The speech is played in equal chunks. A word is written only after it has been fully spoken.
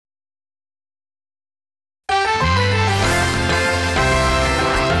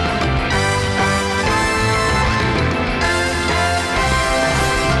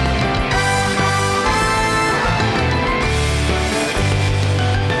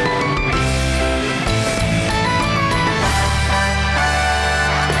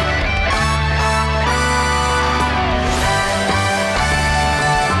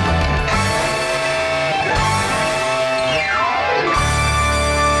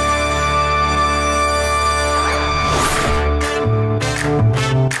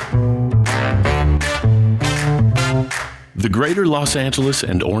greater Los Angeles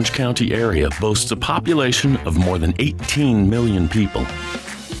and Orange County area boasts a population of more than 18 million people.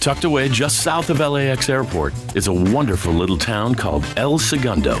 Tucked away just south of LAX Airport is a wonderful little town called El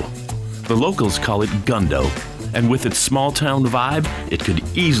Segundo. The locals call it Gundo, and with its small town vibe, it could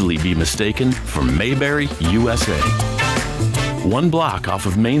easily be mistaken for Mayberry, USA. 1 block off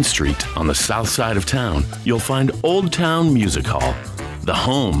of Main Street on the south side of town, you'll find Old Town Music Hall, the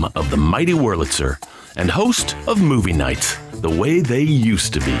home of the mighty Wurlitzer, and host of movie nights, the way they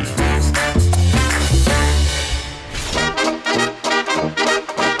used to be.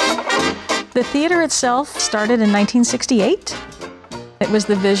 The theater itself started in 1968. It was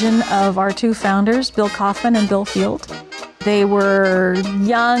the vision of our 2 founders, Bill Kaufman and Bill Field. They were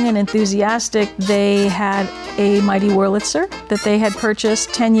young and enthusiastic. They had a mighty Wurlitzer that they had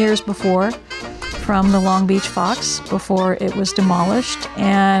purchased 10 years before from the Long Beach Fox before it was demolished,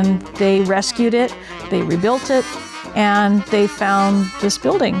 and they rescued it, they rebuilt it, and they found this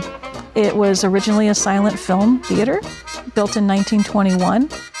building. It was originally a silent film theater, built in 1921.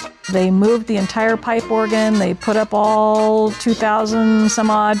 They moved the entire pipe organ, they put up all 2,000 some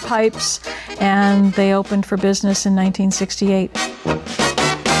odd pipes, and they opened for business in 1968.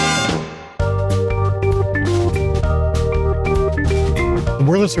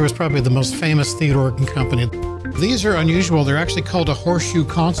 Wurlitzer was probably the most famous theater organ company. These are unusual. They're actually called a horseshoe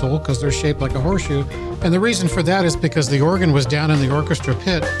console because they're shaped like a horseshoe. And the reason for that is because the organ was down in the orchestra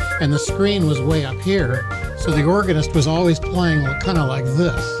pit and the screen was way up here. So the organist was always playing kind of like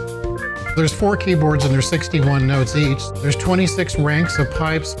this. There's 4 keyboards and there's 61 notes each. There's 26 ranks of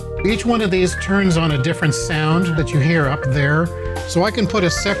pipes. Each one of these turns on a different sound that you hear up there. So I can put a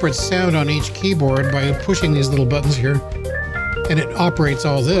separate sound on each keyboard by pushing these little buttons here. And it operates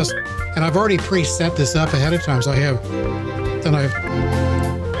all this. And I've already preset this up ahead of time, so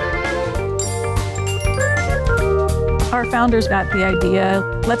Our founders got the idea,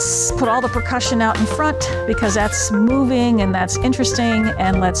 let's put all the percussion out in front because that's moving and that's interesting,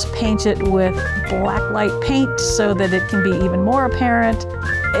 and let's paint it with black light paint so that it can be even more apparent.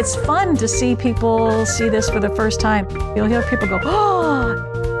 It's fun to see people see this for the first time. You'll hear people go,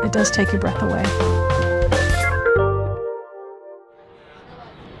 oh, it does take your breath away.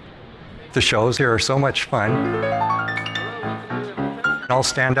 The shows here are so much fun. I'll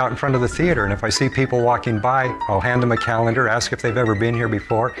stand out in front of the theater, and if I see people walking by, I'll hand them a calendar, ask if they've ever been here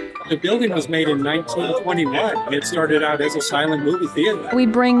before. The building was made in 1921. It started out as a silent movie theater. We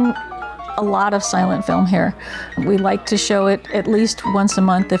bring a lot of silent film here. We like to show it at least once a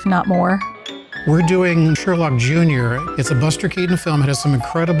month, if not more. We're doing Sherlock Jr. It's a Buster Keaton film. It has some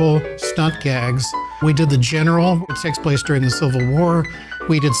incredible stunt gags. We did The General. It takes place during the Civil War.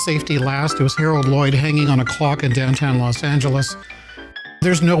 We did Safety Last. It was Harold Lloyd hanging on a clock in downtown Los Angeles.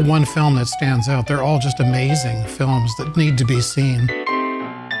 There's no one film that stands out. They're all just amazing films that need to be seen.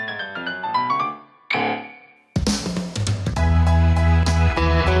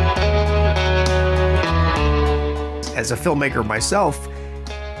 As a filmmaker myself,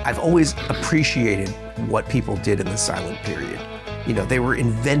 I've always appreciated what people did in the silent period. You know, they were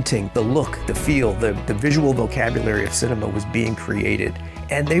inventing the look, the feel, the visual vocabulary of cinema was being created,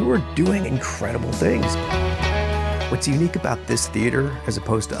 and they were doing incredible things. What's unique about this theater, as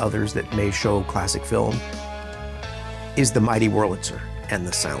opposed to others that may show classic film, is the mighty Wurlitzer and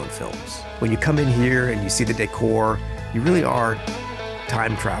the silent films. When you come in here and you see the decor, you really are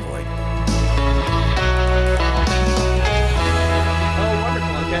time traveling.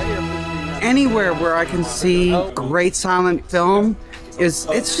 Anywhere where I can see great silent film it's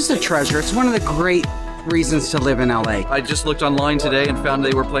just a treasure. It's one of the great reasons to live in LA. I just looked online today and found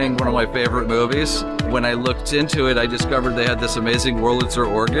they were playing one of my favorite movies. When I looked into it, I discovered they had this amazing Wurlitzer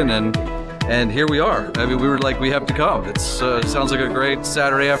organ, and here we are. I mean, we were like, we have to come. It sounds like a great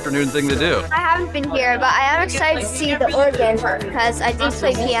Saturday afternoon thing to do. I haven't been here, but I am excited to see the organ because I do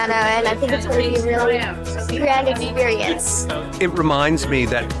play piano, and I think it's going to be a really grand experience. It reminds me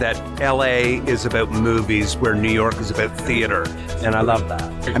that LA is about movies where New York is about theater, and I love that.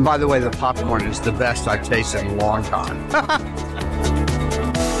 And by the way, the popcorn is the best I've tasted in a long time.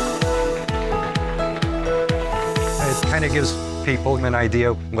 It kind of gives people an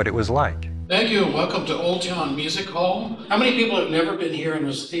idea what it was like. Thank you, and welcome to Old Town Music Hall. How many people have never been here in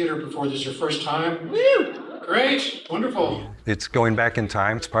this theater before? This is your first time? Woo! Great, wonderful. It's going back in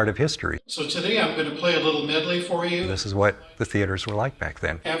time, it's part of history. So today I'm going to play a little medley for you. This is what the theaters were like back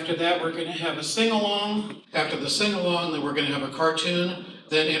then. After that, we're going to have a sing-along. After the sing-along, then we're going to have a cartoon,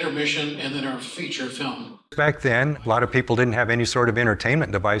 then intermission, and then our feature film. Back then, a lot of people didn't have any sort of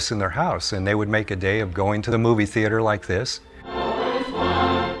entertainment device in their house, and they would make a day of going to the movie theater like this.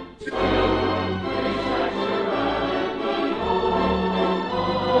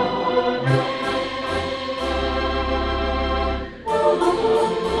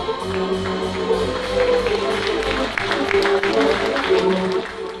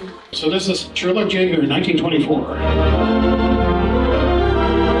 So this is Sherlock Jaeger, 1924.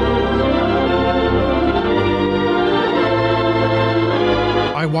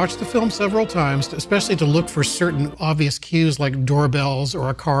 I watched the film several times, especially to look for certain obvious cues like doorbells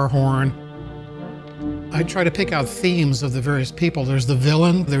or a car horn. I try to pick out themes of the various people. There's the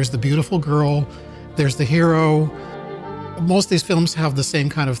villain, there's the beautiful girl, there's the hero. Most of these films have the same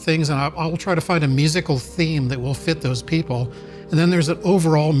kind of things, and I'll try to find a musical theme that will fit those people. And then there's an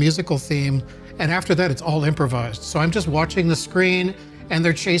overall musical theme, and after that it's all improvised. So I'm just watching the screen, and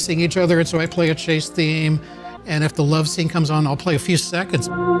they're chasing each other, and so I play a chase theme. And if the love scene comes on, I'll play a few seconds.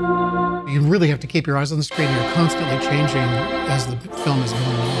 You really have to keep your eyes on the screen. You're constantly changing as the film is going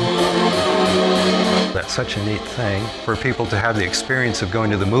on. That's such a neat thing for people to have the experience of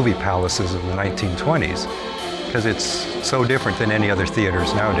going to the movie palaces of the 1920s, because it's so different than any other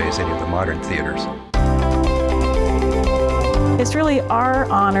theaters nowadays, any of the modern theaters. It's really our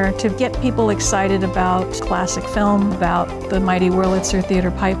honor to get people excited about classic film, about the mighty Wurlitzer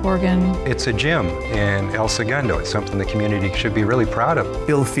theater pipe organ. It's a gem in El Segundo. It's something the community should be really proud of.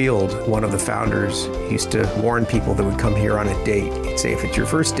 Bill Field, one of the founders, used to warn people that would come here on a date. He'd say, if it's your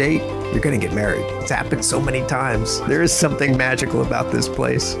first date, you're going to get married. It's happened so many times. There is something magical about this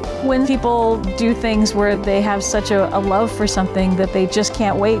place. When people do things where they have such a love for something that they just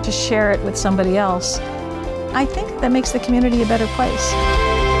can't wait to share it with somebody else, I think that makes the community a better place.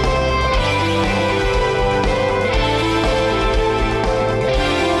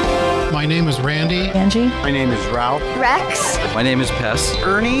 My name is Randy. Angie. My name is Ralph. Rex. My name is Pess.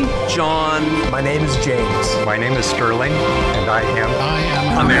 Ernie. John. My name is James. My name is Sterling, and I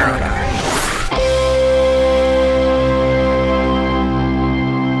am America.